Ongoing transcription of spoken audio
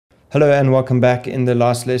Hello and welcome back. In the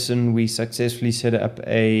last lesson, we successfully set up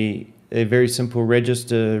a very simple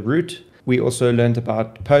register route. We also learned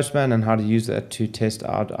about Postman and how to use that to test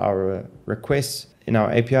out our requests in our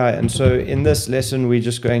API. And so in this lesson, we're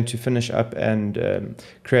just going to finish up and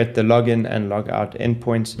create the login and logout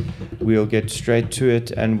endpoints. We'll get straight to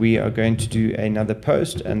it, and we are going to do another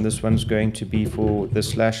post, and this one's going to be for the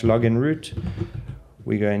 /login route.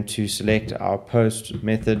 We're going to select our post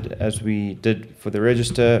method as we did for the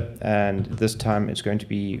register, and this time it's going to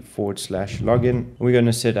be /login. We're going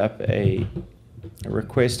to set up a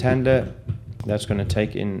request handler that's going to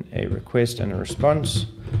take in a request and a response.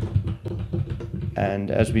 And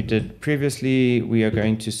as we did previously, we are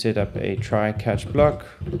going to set up a try catch block.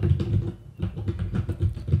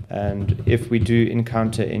 And if we do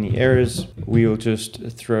encounter any errors, we'll just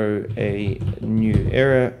throw a new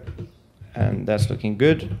error. And that's looking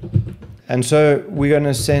good. And so we're going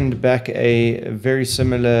to send back a very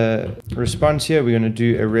similar response here. We're going to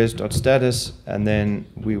do a res.status, and then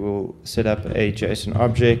we will set up a JSON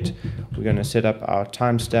object. We're going to set up our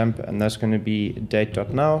timestamp, and that's going to be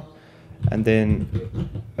date.now. And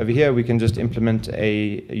then over here, we can just implement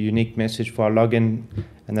a unique message for our login,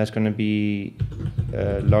 and that's going to be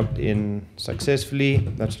logged in successfully.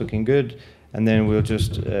 That's looking good. And then we'll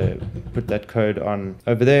just put that code on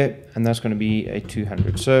over there, and that's going to be a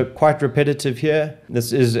 200. So quite repetitive here.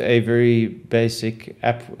 This is a very basic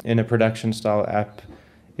app in a production style app.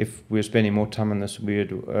 If we're spending more time on this, we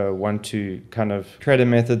would want to kind of create a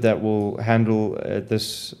method that will handle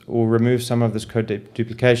this or remove some of this code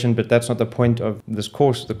duplication, but that's not the point of this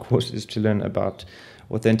course. The course is to learn about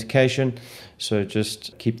authentication, so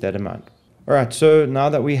just keep that in mind. All right, so now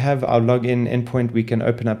that we have our login endpoint, we can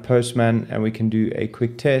open up Postman and we can do a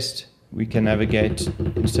quick test. We can navigate,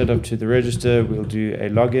 instead of to the register, we'll do a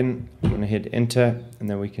login. I'm going to hit enter, and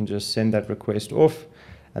then we can just send that request off.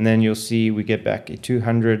 And then you'll see we get back a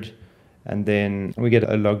 200, and then we get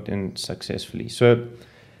a logged in successfully. So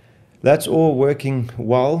that's all working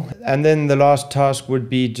well. And then the last task would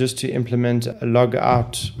be just to implement a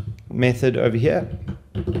logout method over here.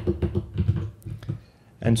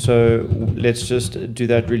 And so let's just do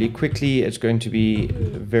that really quickly. It's going to be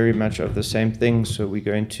very much of the same thing. So we're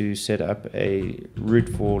going to set up a route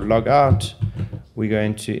for logout. We're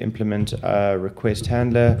going to implement a request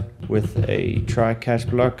handler with a try catch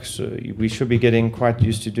block. So we should be getting quite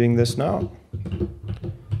used to doing this now.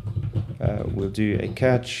 We'll do a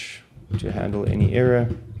catch to handle any error.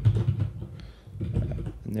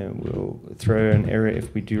 And then we'll throw an error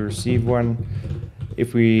if we do receive one.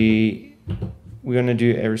 We're going to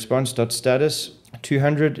do a response.status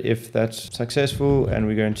 200 if that's successful, and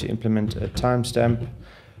we're going to implement a timestamp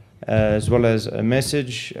as well as a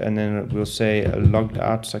message, and then we'll say logged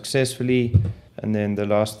out successfully, and then the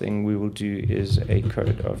last thing we will do is a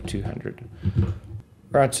code of 200.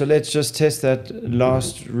 Right, so let's just test that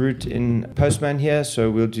last route in Postman here. So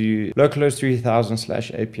we'll do localhost 3000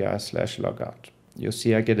 /API/logout. You'll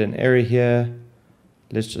see I get an error here.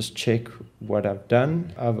 Let's just check what I've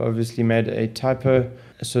done. I've obviously made a typo.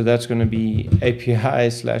 So that's going to be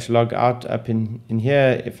API/logout up in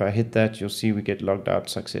here. If I hit that, you'll see we get logged out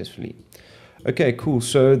successfully. Okay, cool.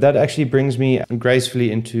 So that actually brings me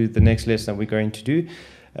gracefully into the next lesson that we're going to do.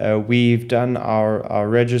 We've done our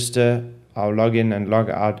register, our login and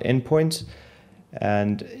logout endpoints.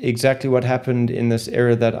 And exactly what happened in this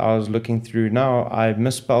error that I was looking through now, I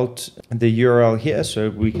misspelled the URL here, so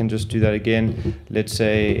we can just do that again. Let's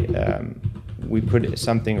say we put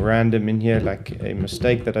something random in here, like a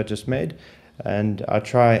mistake that I just made, and I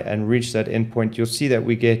try and reach that endpoint. You'll see that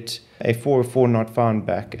we get a 404 not found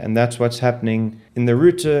back, and that's what's happening in the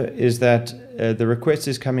router, is that the request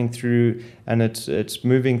is coming through and it's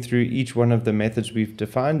moving through each one of the methods we've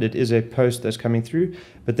defined. It is a post that's coming through,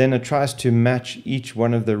 but then it tries to match each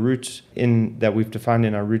one of the routes that we've defined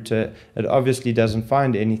in our router. It obviously doesn't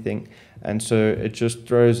find anything, and so it just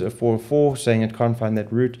throws a 404 saying it can't find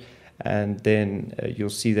that route, and then you'll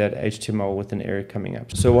see that HTML with an error coming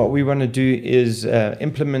up. So what we want to do is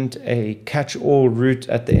implement a catch-all route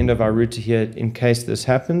at the end of our router here in case this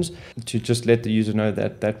happens, to just let the user know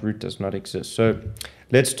that that route does not exist. So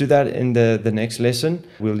let's do that in the next lesson.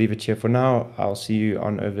 We'll leave it here for now. I'll see you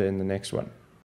on over in the next one.